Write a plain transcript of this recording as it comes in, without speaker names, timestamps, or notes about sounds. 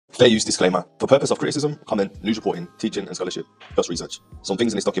Fair use disclaimer. For purpose of criticism, comment, news reporting, teaching and scholarship, plus research. Some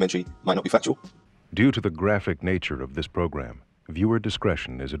things in this documentary might not be factual. Due to the graphic nature of this program, viewer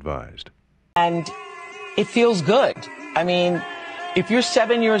discretion is advised. And it feels good. I mean, if you're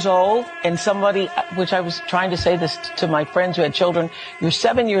 7 years old and somebody, which I was trying to say this to my friends who had children, you're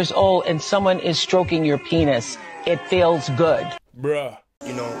 7 years old and someone is stroking your penis, it feels good. Bruh.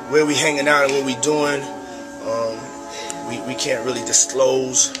 You know, where we hanging out and what we doing, we can't really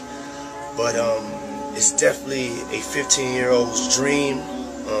disclose, but it's definitely a 15-year-old's dream.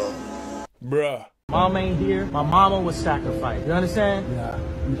 Bruh. Mom ain't here. My mama was sacrificed. You understand? Yeah,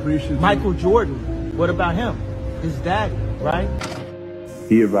 we appreciate Michael Jordan. What about him? His daddy, right?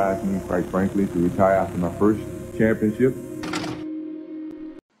 He advised me, quite frankly, to retire after my first championship.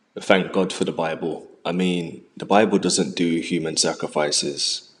 Thank God for the Bible. I mean, the Bible doesn't do human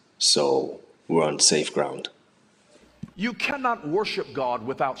sacrifices, so we're on safe ground. You cannot worship God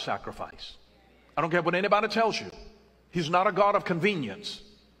without sacrifice. I don't care what anybody tells you. He's not a God of convenience.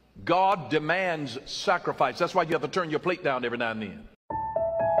 God demands sacrifice. That's why you have to turn your plate down every now and then.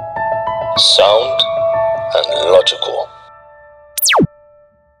 Sound and logical.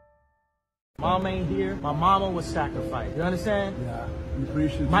 Mom ain't here. My mama was sacrificed. You understand? Yeah, we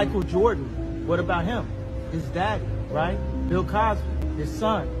appreciate Michael Jordan. What about him? His daddy, right? Bill Cosby, his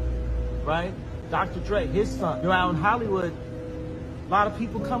son, right? Dr. Dre, his son. You know, out in Hollywood, a lot of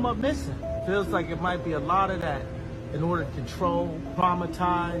people come up missing. Feels like it might be a lot of that in order to control,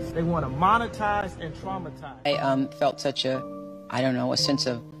 traumatize. They want to monetize and traumatize. I felt such a sense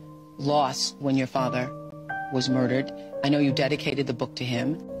of loss when your father was murdered. I know you dedicated the book to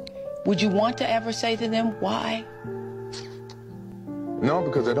him. Would you want to ever say to them why? No,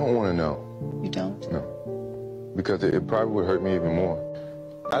 because I don't want to know. You don't? No, because it probably would hurt me even more.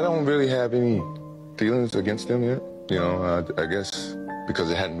 I don't really have any feelings against them yet. You know, I guess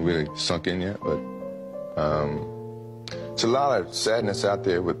because it hadn't really sunk in yet, but it's a lot of sadness out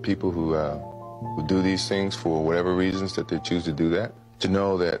there with people who do these things for whatever reasons that they choose to do that. To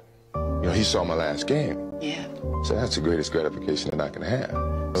know that, you know, he saw my last game. Yeah. So that's the greatest gratification that I can have.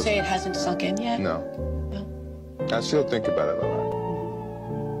 Say it hasn't sunk in yet? No. No? I still think about it a lot.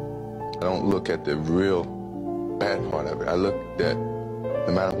 I don't look at the real bad part of it. I look at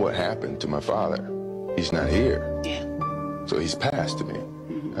no matter what happened to my father, he's not here. Yeah. So he's passed to me.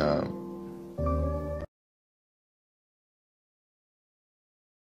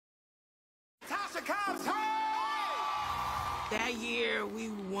 That year, we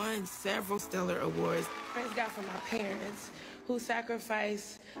won several stellar awards. Praise God for my parents who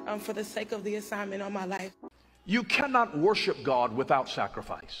sacrificed for the sake of the assignment on my life. You cannot worship God without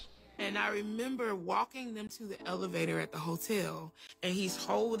sacrifice. And I remember walking them to the elevator at the hotel, and he's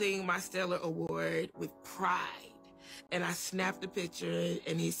holding my stellar award with pride. And I snapped a picture,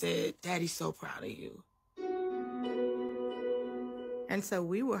 and he said, "Daddy's so proud of you." And so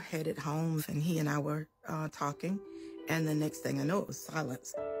we were headed home, and he and I were talking. And the next thing I know, it was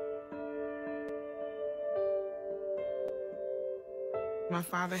silence. My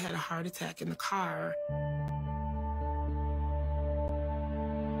father had a heart attack in the car.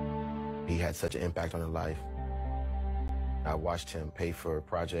 He had such an impact on her life. I watched him pay for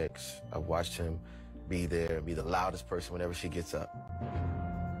projects. I watched him be there, be the loudest person whenever she gets up.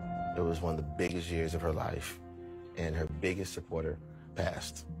 It was one of the biggest years of her life, and her biggest supporter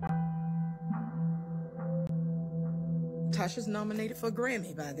passed. Tasha's nominated for a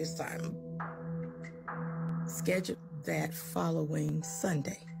Grammy by this time. Scheduled that following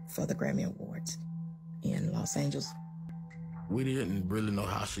Sunday for the Grammy Awards in Los Angeles. We didn't really know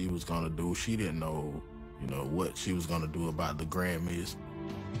how she was gonna do. She didn't know, what she was gonna do about the Grammys.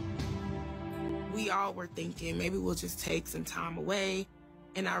 We all were thinking maybe we'll just take some time away.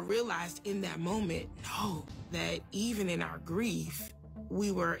 And I realized in that moment, no, that even in our grief,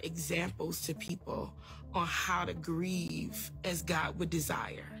 we were examples to people on how to grieve as God would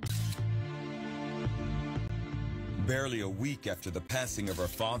desire. Barely a week after the passing of her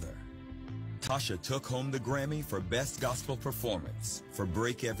father, Tasha took home the Grammy for Best Gospel Performance for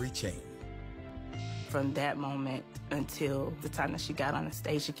Break Every Chain. From that moment until the time that she got on the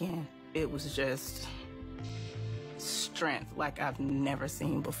stage again, it was just strength like I've never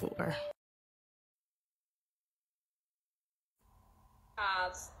seen before.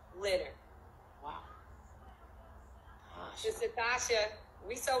 Litter. Wow. Sister Tasha,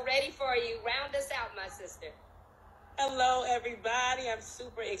 we so ready for you. Round us out, my sister. Hello, everybody. I'm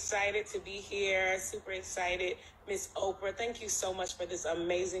super excited to be here. Super excited. Miss Oprah, thank you so much for this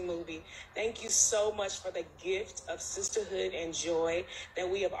amazing movie. Thank you so much for the gift of sisterhood and joy that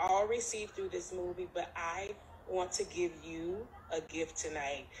we have all received through this movie. But I want to give you a gift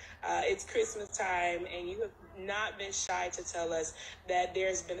tonight. It's Christmas time, and you have not been shy to tell us that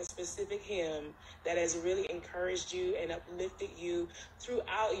there's been a specific hymn that has really encouraged you and uplifted you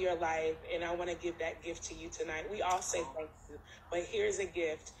throughout your life, and I want to give that gift to you tonight. We all say thank you, but here's a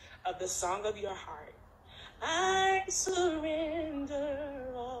gift of the song of your heart. I surrender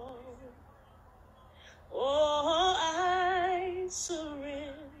all. Oh, I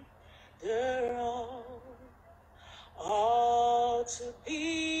surrender all to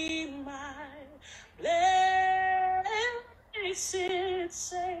be my blessed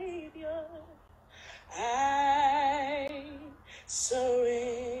Savior. I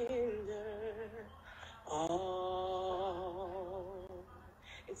surrender all.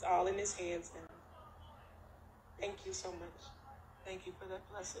 It's all in his hands now. Thank you so much. Thank you for that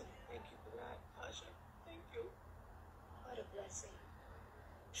blessing. Thank you for that pleasure. Thank you. What a blessing.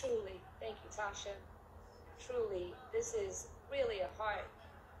 Truly. Thank you, Tasha. Truly, this is really a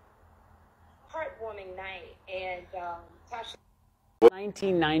heartwarming night. And Tasha.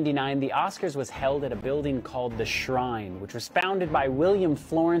 1999, the Oscars was held at a building called the Shrine, which was founded by William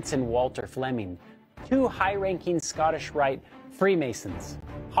Florence and Walter Fleming, two high-ranking Scottish Rite Freemasons.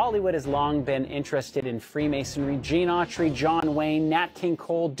 Hollywood has long been interested in Freemasonry. Gene Autry, John Wayne, Nat King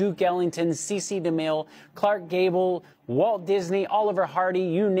Cole, Duke Ellington, C.C. DeMille, Clark Gable, Walt Disney, Oliver Hardy,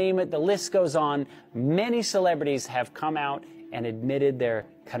 you name it, the list goes on. Many celebrities have come out and admitted their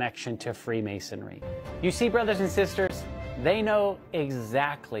connection to Freemasonry. You see, brothers and sisters, they know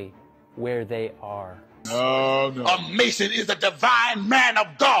exactly where they are. No. A Mason is a divine man of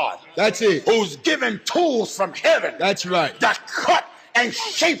God. That's it. Who's given tools from heaven. That's right. That cut and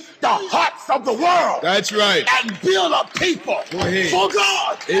shape the hearts of the world. That's right. And build a people for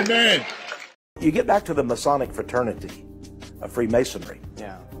God. Amen. You get back to the Masonic fraternity of Freemasonry.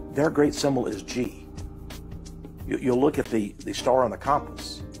 Yeah. Their great symbol is G. You'll look at the star on the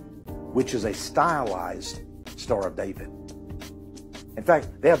compass, which is a stylized Star of David. In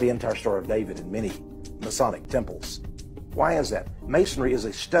fact, they have the entire Star of David in many Masonic temples. Why is that? Masonry is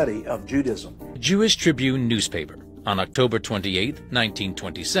a study of Judaism. Jewish Tribune newspaper on October 28,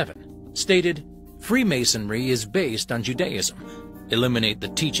 1927, stated, Freemasonry is based on Judaism. Eliminate the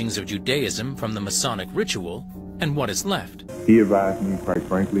teachings of Judaism from the Masonic ritual, and what is left? He advised me, quite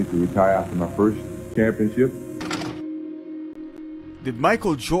frankly, to retire after my first championship. Did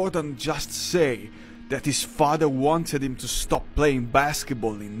Michael Jordan just say that his father wanted him to stop playing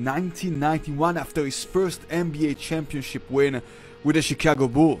basketball in 1991 after his first NBA championship win with the Chicago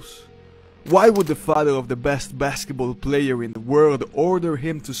Bulls? Why would the father of the best basketball player in the world order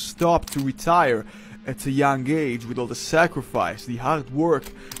him to stop, to retire at a young age, with all the sacrifice, the hard work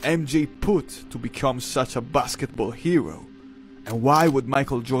MJ put to become such a basketball hero? And why would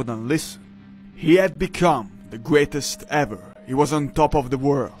Michael Jordan listen? He had become the greatest ever. He was on top of the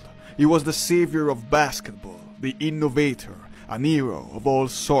world. He was the savior of basketball, the innovator, an hero of all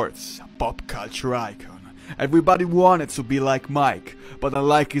sorts, a pop culture icon. Everybody wanted to be like Mike, but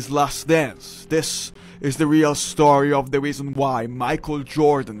unlike his last dance, this is the real story of the reason why Michael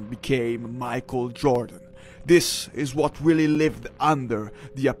Jordan became Michael Jordan. This is what really lived under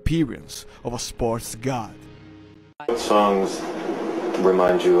the appearance of a sports god. What songs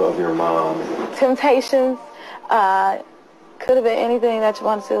remind you of your mom? Temptations, could have been anything that you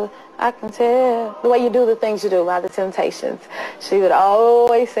wanted to. I can tell the way you do the things you do by the Temptations. She would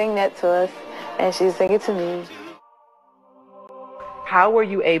always sing that to us, and she'd sing it to me. How were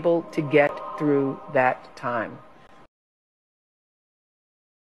you able to get through that time?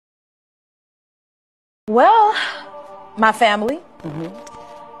 Well, my family.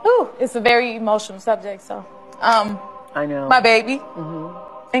 Ooh, it's a very emotional subject, so. I know. My baby.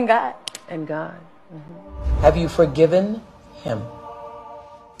 And God. And God. Have you forgiven him?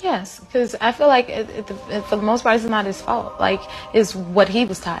 Yes, because I feel like for the most part, it's not his fault. Like, it's what he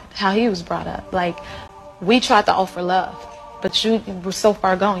was taught, how he was brought up. Like, we tried to offer love, but you were so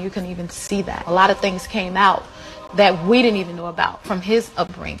far gone, you couldn't even see that. A lot of things came out that we didn't even know about from his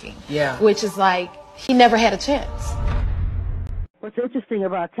upbringing. Yeah. Which is like, he never had a chance. What's interesting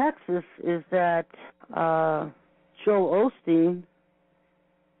about Texas is that Joel Osteen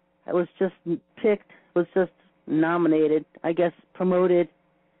was just nominated, I guess promoted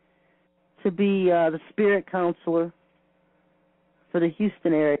to be the spirit counselor for the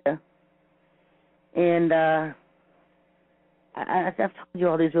Houston area. And I've told you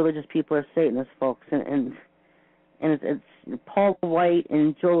all these religious people are Satanists, folks, and it's Paul White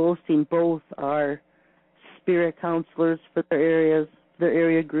and Joel Osteen both are spirit counselors for their areas, their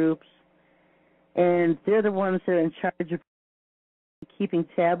area groups, and they're the ones that are in charge of keeping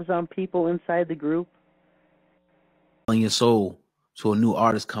tabs on people inside the group. On your soul, to a new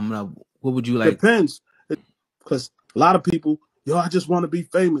artist coming up? What would you like? Depends, because a lot of people, I just want to be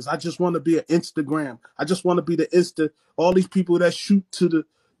famous. I just want to be an Instagram. I just want to be the all these people that shoot to the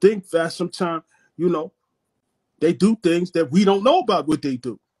thing fast. Sometimes, they do things that we don't know about what they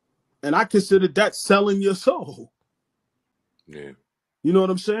do. And I consider that selling your soul. Yeah. You know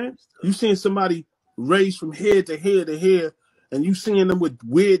what I'm saying? You seeing somebody raised from head to head to head, and you seeing them with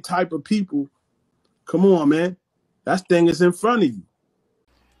weird type of people. Come on, man. That thing is in front of you.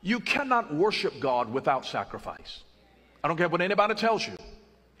 You cannot worship God without sacrifice. I don't care what anybody tells you.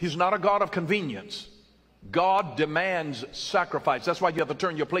 He's not a God of convenience. God demands sacrifice. That's why you have to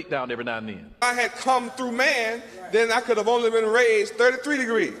turn your plate down every now and then. If I had come through man, then I could have only been raised 33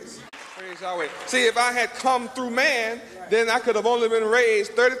 degrees. Praise Yahweh. See, if I had come through man, then I could have only been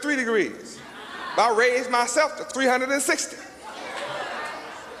raised 33 degrees. But I raised myself to 360.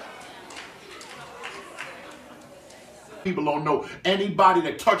 People don't know anybody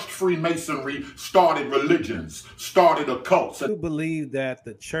that touched Freemasonry started religions, started occults. I do believe that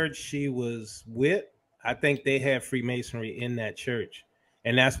the church she was with, I think they had Freemasonry in that church.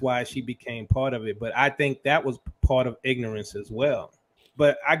 And that's why she became part of it. But I think that was part of ignorance as well.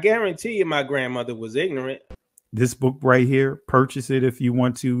 But I guarantee you my grandmother was ignorant. This book right here, purchase it if you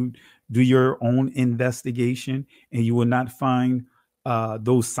want to do your own investigation, and you will not find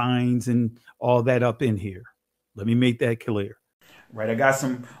those signs and all that up in here. Let me make that clear. Right. I got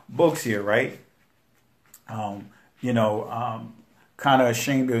some books here, right? Kind of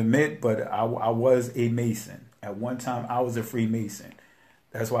ashamed to admit, but I was a Mason. At one time, I was a Freemason.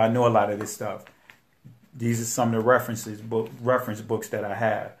 That's why I know a lot of this stuff. These are some of the reference books that I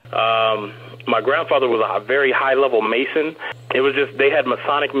have. My grandfather was a very high-level Mason. It was just, they had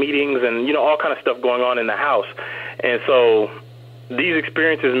Masonic meetings and, all kind of stuff going on in the house. And so these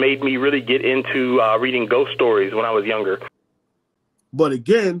experiences made me really get into reading ghost stories when I was younger. But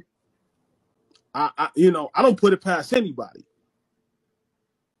again, I don't put it past anybody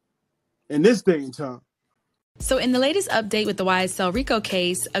in this day and time. So in the latest update with the YSL RICO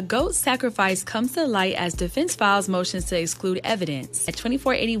case, a goat sacrifice comes to light as defense files motions to exclude evidence at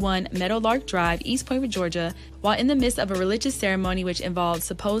 2481 Meadowlark Drive, East Point, Georgia, while in the midst of a religious ceremony which involved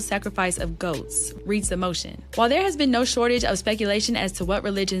supposed sacrifice of goats, reads the motion. While there has been no shortage of speculation as to what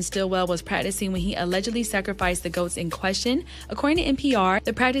religion Stillwell was practicing when he allegedly sacrificed the goats in question, according to NPR,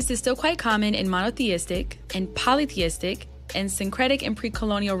 the practice is still quite common in monotheistic and polytheistic and syncretic and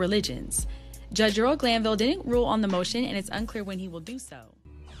pre-colonial religions. Judge Earl Glanville didn't rule on the motion, and it's unclear when he will do so.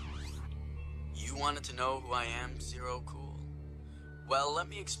 You wanted to know who I am, Zero Cool? Well, let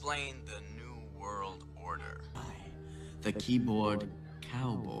me explain the New World Order. The Keyboard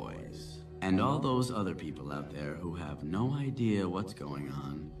Cowboys. And all those other people out there who have no idea what's going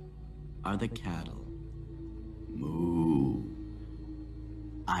on are the cattle. Moo.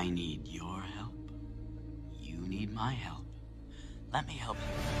 I need your help. You need my help. Let me help you.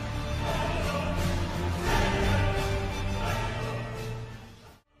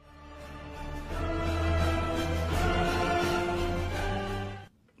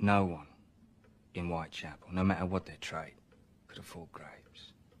 No one in Whitechapel, no matter what they tried, could afford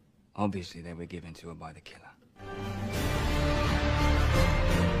grapes. Obviously, they were given to her by the killer.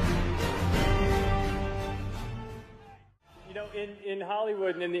 In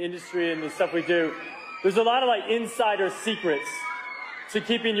Hollywood and in the industry and the stuff we do, there's a lot of insider secrets to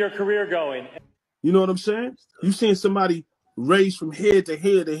keeping your career going. You know what I'm saying? You seeing somebody raised from head to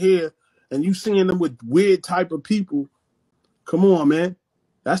head to head, and you seeing them with weird type of people. Come on, man.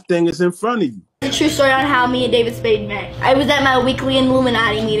 That thing is in front of you. The true story on how me and David Spade met. I was at my weekly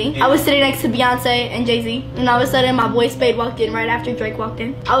Illuminati meeting. I was sitting next to Beyonce and Jay-Z, and all of a sudden my boy Spade walked in right after Drake walked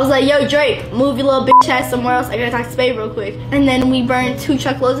in. I was like, yo Drake, move your little bitch ass somewhere else. I gotta talk to Spade real quick. And then we burned 2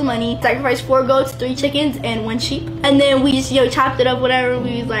 truckloads of money, sacrificed 4 goats, 3 chickens, and 1 sheep. And then we just chopped it up, whatever.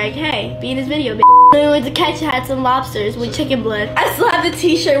 We was like, hey, be in this video, bitch. Then we went to catch and had some lobsters with chicken blood. I still have the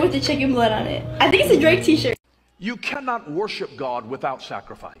t-shirt with the chicken blood on it. I think it's a Drake t-shirt. You cannot worship God without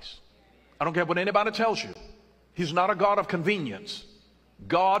sacrifice. I don't care what anybody tells you. He's not a God of convenience.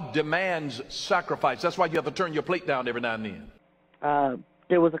 God demands sacrifice. That's why you have to turn your plate down every now and then.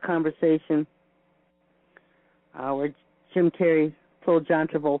 There was a conversation where Jim Carrey told John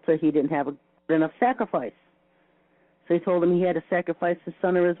Travolta he didn't have enough sacrifice. So he told him he had to sacrifice his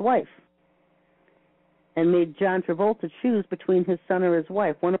son or his wife, and made John Travolta choose between his son or his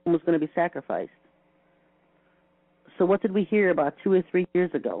wife. One of them was going to be sacrificed. So what did we hear about 2 or 3 years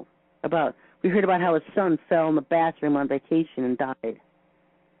ago? We heard about how his son fell in the bathroom on vacation and died.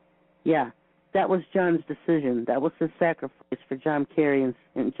 Yeah, that was John's decision. That was his sacrifice for Jim Carrey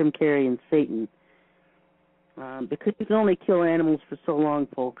and Satan. Because you can only kill animals for so long,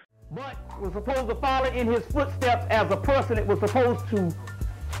 folks. But was supposed to follow in his footsteps as a person that was supposed to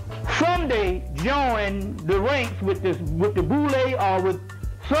someday join the ranks with the Boule or with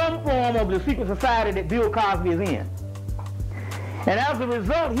some form of the secret society that Bill Cosby is in. And as a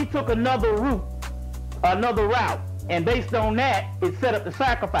result, he took another route, and based on that, it set up the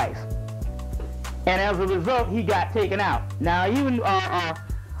sacrifice. And as a result, he got taken out. Now, even the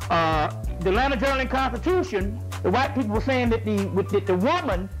Atlanta Journal-Constitution, the white people were saying that the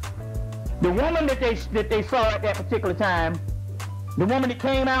woman that they saw at that particular time, the woman that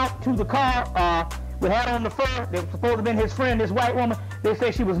came out to the car with hat on the fur, that was supposed to have been his friend, this white woman, they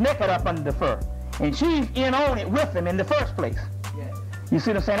say she was naked up under the fur. And she's in on it with him in the first place. Yeah. You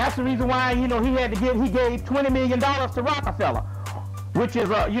see what I'm saying? That's the reason why, he gave $20 million to Rockefeller, which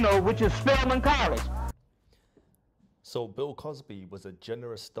is Spelman College. So Bill Cosby was a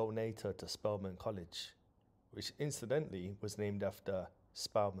generous donator to Spelman College, which incidentally was named after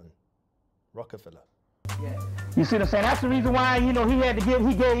Spelman, Rockefeller. Yeah. You see what I'm saying? That's the reason why, he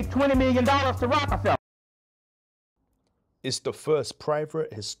gave $20 million to Rockefeller. It's the first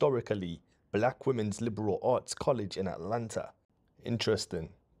private, historically black women's liberal arts college in Atlanta. Interesting,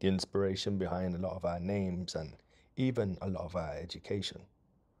 the inspiration behind a lot of our names and even a lot of our education.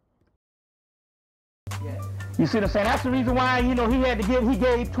 Yeah. You see what I'm saying? That's the reason why, he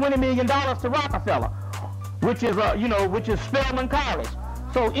gave $20 million to Rockefeller, which is Spelman College.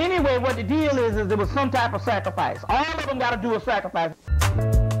 So anyway, what the deal is there was some type of sacrifice. All of them got to do a sacrifice.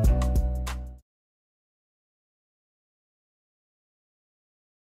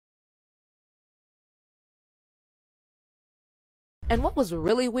 And what was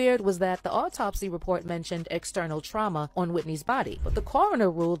really weird was that the autopsy report mentioned external trauma on Whitney's body, but the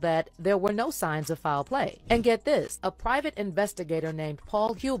coroner ruled that there were no signs of foul play. And get this, a private investigator named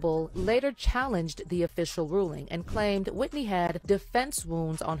Paul Hubel later challenged the official ruling and claimed Whitney had defense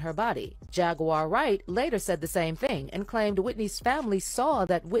wounds on her body. Jaguar Wright later said the same thing and claimed Whitney's family saw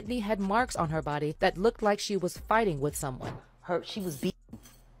that Whitney had marks on her body that looked like she was fighting with someone. She was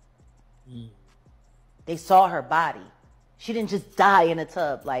beaten. They saw her body. She didn't just die in a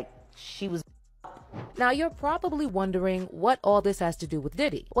tub, like she was. Now you're probably wondering what all this has to do with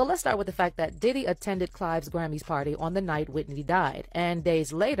Diddy. Well, let's start with the fact that Diddy attended Clive's Grammys party on the night Whitney died, and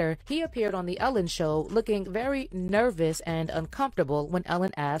days later he appeared on the Ellen show looking very nervous and uncomfortable when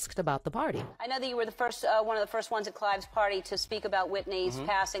Ellen asked about the party. I know that you were the first, one of the first ones at Clive's party to speak about Whitney's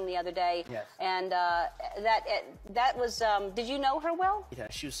passing the other day. Yes. And that was, did you know her well? Yeah,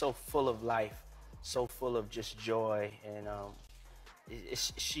 she was so full of life, so full of just joy, and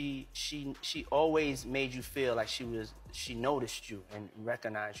she always made you feel like she noticed you and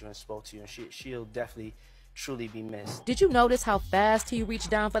recognized you and spoke to you, and she'll definitely truly be missed. Did you notice how fast he reached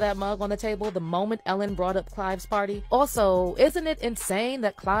down for that mug on the table the moment Ellen brought up Clive's party? Also, isn't it insane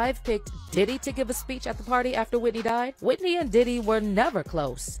that Clive picked Diddy to give a speech at the party after Whitney died? Whitney and Diddy were never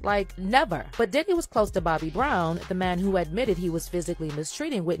close, like never. But Diddy was close to Bobby Brown, the man who admitted he was physically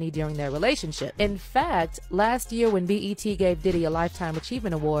mistreating Whitney during their relationship. In fact, last year when BET gave Diddy a Lifetime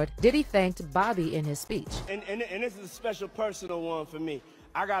Achievement Award, Diddy thanked Bobby in his speech. And this is a special personal one for me.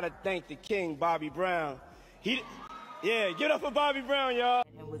 I gotta thank the king, Bobby Brown. Yeah, give it up for Bobby Brown, y'all.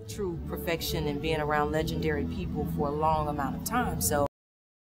 And with true perfection and being around legendary people for a long amount of time. So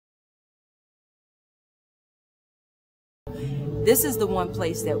this is the one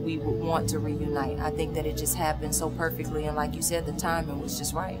place that we would want to reunite. I think that it just happened so perfectly, and like you said, the timing was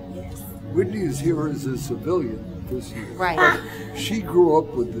just right. Yes. Whitney is here as a civilian this year. Right. She grew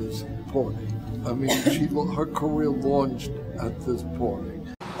up with this party. I mean, her career launched at this party.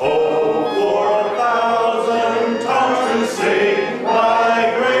 Oh, for 1,000 tongues to sing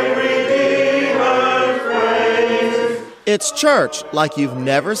my great Redeemer's praise. It's church like you've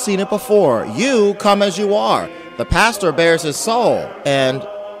never seen it before. You come as you are. The pastor bears his soul, and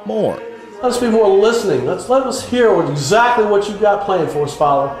more. Let's be more listening. Let us hear exactly what you've got planned for us,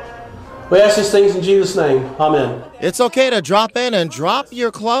 Father. We ask these things in Jesus' name. Amen. It's okay to drop in and drop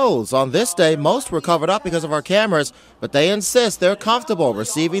your clothes. On this day, most were covered up because of our cameras, but they insist they're comfortable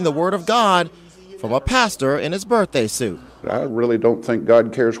receiving the Word of God from a pastor in his birthday suit. I really don't think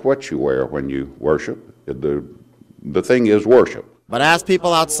God cares what you wear when you worship. The thing is worship. But ask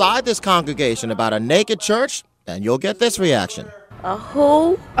people outside this congregation about a naked church, and you'll get this reaction. A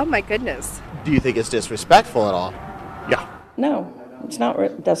who? Oh my goodness. Do you think it's disrespectful at all? Yeah. No, it's not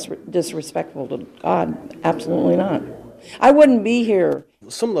disrespectful to God. Absolutely not. I wouldn't be here.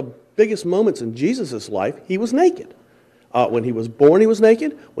 Some of the biggest moments in Jesus' life, he was naked. When he was born, he was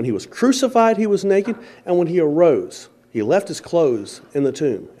naked. When he was crucified, he was naked. And when he arose, he left his clothes in the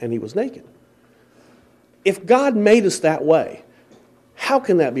tomb, and he was naked. If God made us that way, how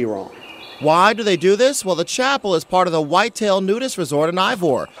can that be wrong? Why do they do this? Well, the chapel is part of the Whitetail Nudist Resort in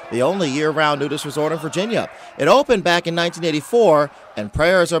Ivor, the only year-round nudist resort in Virginia. It opened back in 1984, and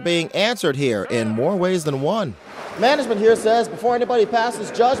prayers are being answered here in more ways than one. Management here says before anybody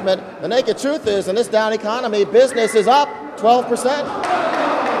passes judgment, the naked truth is in this down economy, business is up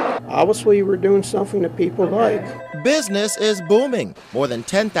 12%. Obviously, we're doing something that people like. Business is booming. More than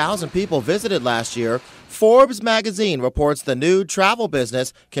 10,000 people visited last year. Forbes magazine reports the nude travel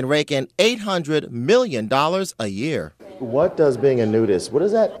business can rake in $800 million a year. What does being a nudist, what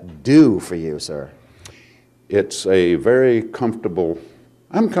does that do for you, sir? It's a very comfortable,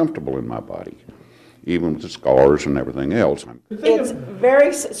 I'm comfortable in my body, even with the scars and everything else. It's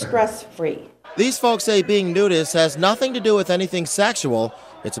very stress-free. These folks say being nudist has nothing to do with anything sexual.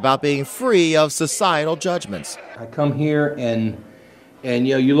 It's about being free of societal judgments. I come here and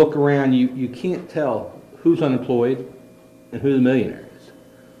you know, you look around, you can't tell who's unemployed and who the millionaire is,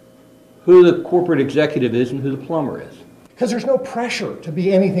 who the corporate executive is and who the plumber is. Because there's no pressure to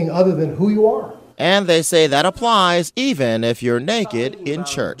be anything other than who you are. And they say that applies even if you're naked in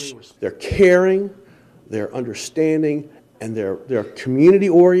church. They're caring, they're understanding, and they're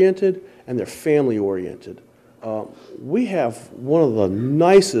community-oriented and they're family-oriented. We have one of the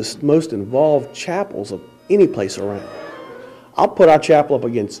nicest, most involved chapels of any place around. I'll put our chapel up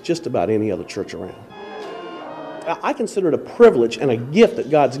against just about any other church around. I consider it a privilege and a gift that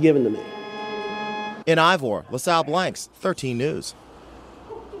God's given to me. In Ivor, LaSalle Blanks, 13 News.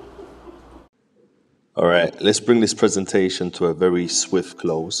 All right, let's bring this presentation to a very swift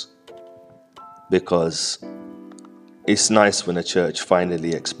close, because it's nice when a church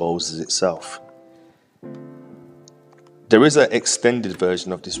finally exposes itself. There is an extended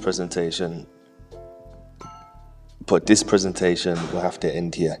version of this presentation, but this presentation will have to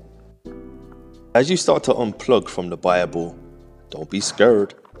end here. As you start to unplug from the Bible, don't be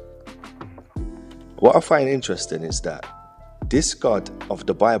scared. What I find interesting is that this God of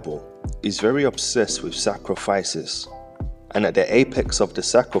the Bible is very obsessed with sacrifices, and at the apex of the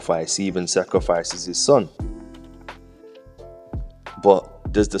sacrifice, he even sacrifices his son.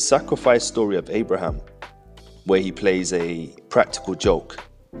 But there's the sacrifice story of Abraham, where he plays a practical joke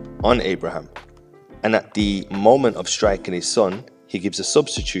on Abraham, and at the moment of striking his son, he gives a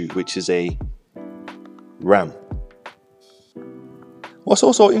substitute, which is a ram. What's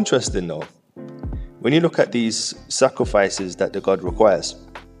also interesting though, when you look at these sacrifices that the God requires,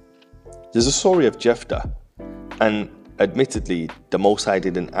 there's a story of Jephthah, and admittedly the Most High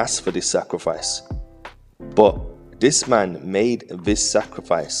didn't ask for this sacrifice, but this man made this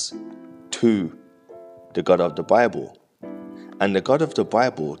sacrifice to the God of the Bible, and the God of the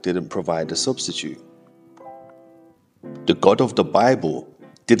Bible didn't provide a substitute. The God of the Bible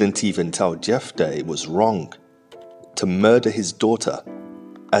didn't even tell Jephthah it was wrong to murder his daughter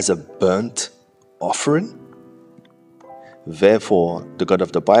as a burnt offering. Therefore, the God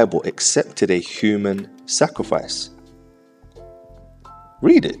of the Bible accepted a human sacrifice.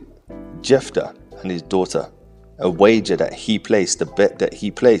 Read it. Jephthah and his daughter, a wager that he placed, a bet that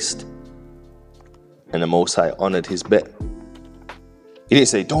he placed, and the Most High honored his bet. He didn't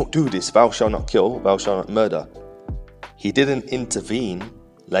say, don't do this, thou shalt not kill, thou shalt not murder. He didn't intervene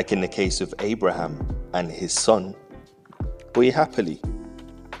like in the case of Abraham and his son, but he happily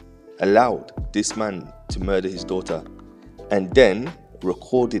allowed this man to murder his daughter, and then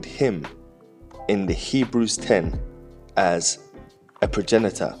recorded him in the Hebrews 10 as a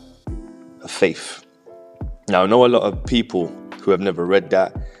progenitor of faith. Now, I know a lot of people who have never read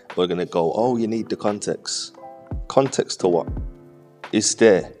that are going to go, oh, you need the context. Context to what? It's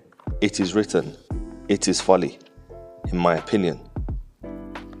there. It is written. It is folly, in my opinion.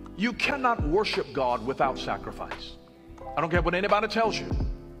 You cannot worship God without sacrifice. I don't care what anybody tells you.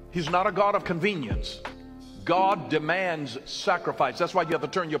 He's not a God of convenience. God demands sacrifice. That's why you have to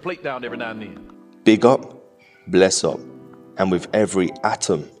turn your plate down every now and then. Big up, bless up, and with every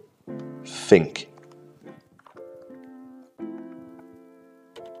atom, think.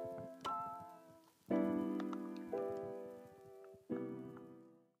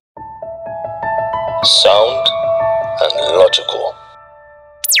 Sound and logical.